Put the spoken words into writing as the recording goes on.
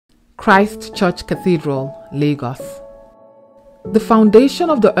Christ Church Cathedral, Lagos. The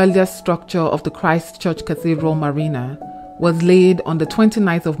foundation of the earliest structure of the Christ Church Cathedral Marina was laid on the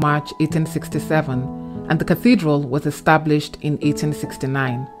 29th of March 1867, and the cathedral was established in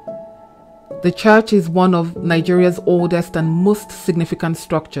 1869. The church is one of Nigeria's oldest and most significant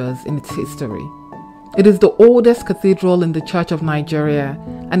structures in its history. It is the oldest cathedral in the Church of Nigeria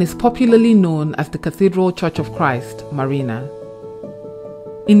and is popularly known as the Cathedral Church of Christ, Marina.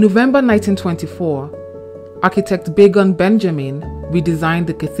 In November 1924, architect Begon Benjamin redesigned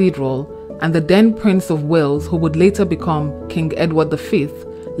the cathedral, and the then Prince of Wales, who would later become King Edward V,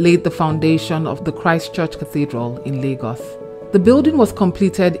 laid the foundation of the Christ Church Cathedral in Lagos. The building was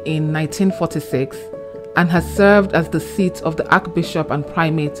completed in 1946 and has served as the seat of the Archbishop and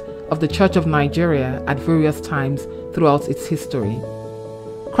Primate of the Church of Nigeria at various times throughout its history.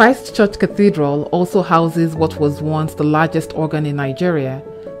 Christ Church Cathedral also houses what was once the largest organ in Nigeria,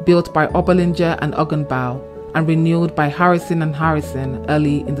 built by Oberlinger and Oggenbau, and renewed by Harrison and Harrison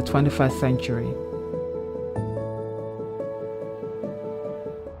early in the 21st century.